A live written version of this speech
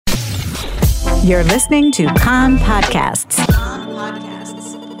You're listening to Kan Podcasts.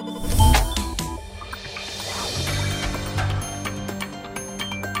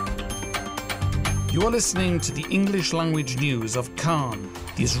 You are listening to the English language news of Kan,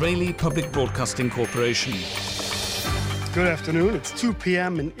 the Israeli Public Broadcasting Corporation. Good afternoon. It's 2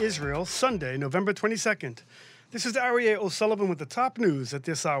 p.m. in Israel, Sunday, November 22nd. This is Aryeh O'Sullivan with the top news at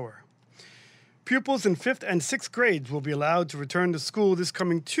this hour. Pupils in 5th and 6th grades will be allowed to return to school this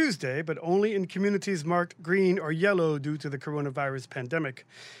coming Tuesday, but only in communities marked green or yellow due to the coronavirus pandemic.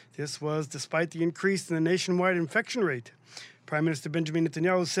 This was despite the increase in the nationwide infection rate. Prime Minister Benjamin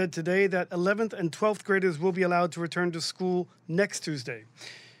Netanyahu said today that 11th and 12th graders will be allowed to return to school next Tuesday.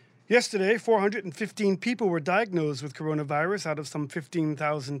 Yesterday, 415 people were diagnosed with coronavirus out of some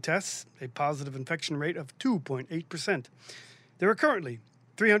 15,000 tests, a positive infection rate of 2.8%. There are currently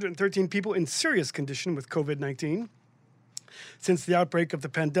 313 people in serious condition with COVID-19. Since the outbreak of the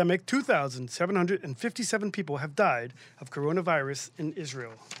pandemic, 2,757 people have died of coronavirus in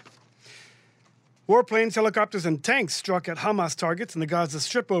Israel. Warplanes, helicopters, and tanks struck at Hamas targets in the Gaza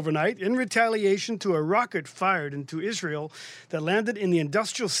Strip overnight in retaliation to a rocket fired into Israel that landed in the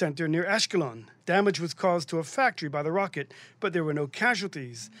industrial center near Ashkelon. Damage was caused to a factory by the rocket, but there were no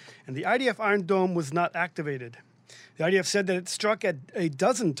casualties, and the IDF Iron Dome was not activated. The IDF said that it struck at a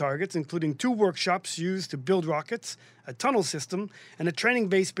dozen targets, including 2 workshops used to build rockets, a tunnel system, and a training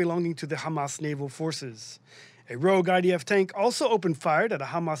base belonging to the Hamas naval forces. A rogue IDF tank also opened fire at a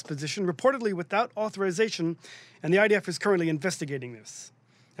Hamas position, reportedly without authorization, and the IDF is currently investigating this.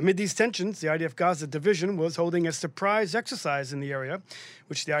 Amid these tensions, the IDF Gaza division was holding a surprise exercise in the area,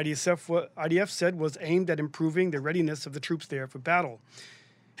 which the IDF said was aimed at improving the readiness of the troops there for battle.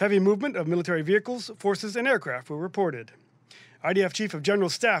 Heavy movement of military vehicles, forces, and aircraft were reported. IDF Chief of General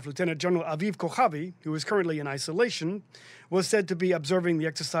Staff Lieutenant General Aviv Kochavi, who is currently in isolation, was said to be observing the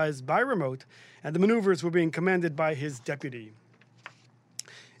exercise by remote, and the maneuvers were being commanded by his deputy.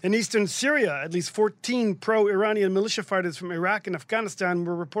 In eastern Syria, at least 14 pro-Iranian militia fighters from Iraq and Afghanistan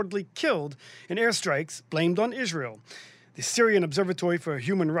were reportedly killed in airstrikes blamed on Israel. The Syrian Observatory for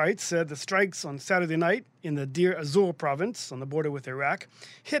Human Rights said the strikes on Saturday night in the Deir ez-Zor province on the border with Iraq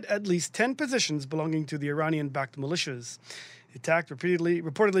hit at least 10 positions belonging to the Iranian-backed militias. The attack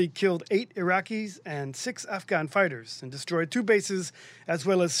reportedly killed 8 Iraqis and 6 Afghan fighters and destroyed 2 bases as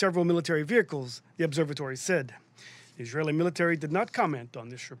well as several military vehicles, the observatory said. The Israeli military did not comment on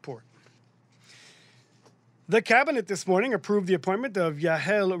this report. The cabinet this morning approved the appointment of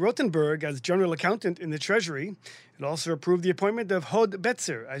Yael Rotenberg as general accountant in the Treasury. It also approved the appointment of Hod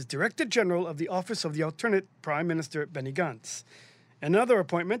Betzer as Director General of the Office of the Alternate Prime Minister Benny Gantz. Another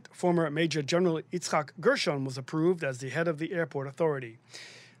appointment, former Major General Yitzhak Gershon, was approved as the head of the Airport Authority.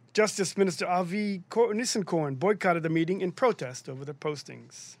 Justice Minister Avi Nissenkorn boycotted the meeting in protest over the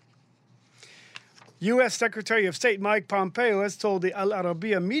postings. U.S. Secretary of State Mike Pompeo has told the Al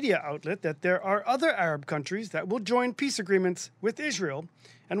Arabiya media outlet that there are other Arab countries that will join peace agreements with Israel,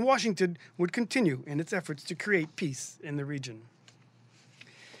 and Washington would continue in its efforts to create peace in the region.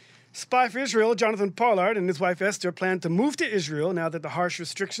 Spy for Israel Jonathan Pollard and his wife Esther plan to move to Israel now that the harsh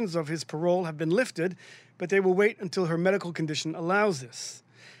restrictions of his parole have been lifted, but they will wait until her medical condition allows this.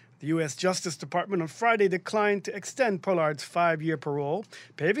 The U.S. Justice Department on Friday declined to extend Pollard's 5-year parole,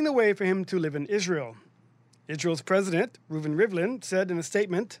 paving the way for him to live in Israel. Israel's president, Reuven Rivlin, said in a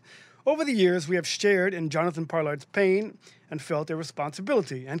statement, "Over the years, we have shared in Jonathan Pollard's pain and felt a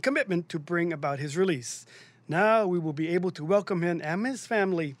responsibility and commitment to bring about his release. Now we will be able to welcome him and his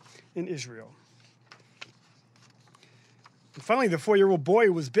family in Israel." And finally, the 4-year-old boy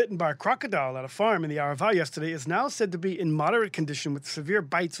who was bitten by a crocodile at a farm in the Arava yesterday is now said to be in moderate condition with severe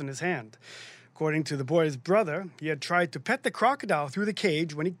bites on his hand. According to the boy's brother, he had tried to pet the crocodile through the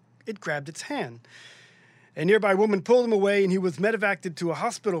cage when it grabbed its hand. A nearby woman pulled him away and he was medevaced to a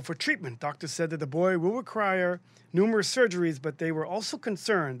hospital for treatment. Doctors said that the boy will require numerous surgeries, but they were also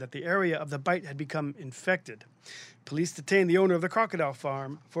concerned that the area of the bite had become infected. Police detained the owner of the crocodile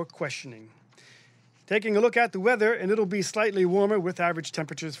farm for questioning. Taking a look at the weather, and it'll be slightly warmer with average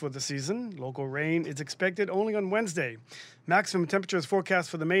temperatures for the season. Local rain is expected only on Wednesday. Maximum temperatures forecast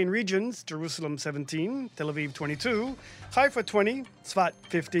for the main regions: Jerusalem 17, Tel Aviv 22, Haifa 20, Tzfat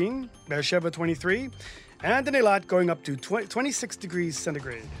 15, Beersheba 23, and in Eilat going up to 26 degrees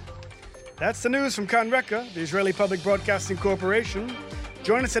centigrade. That's the news from Kan Reka, the Israeli Public Broadcasting Corporation.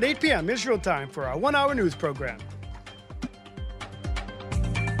 Join us at 8 p.m. Israel time for our 1-hour news program.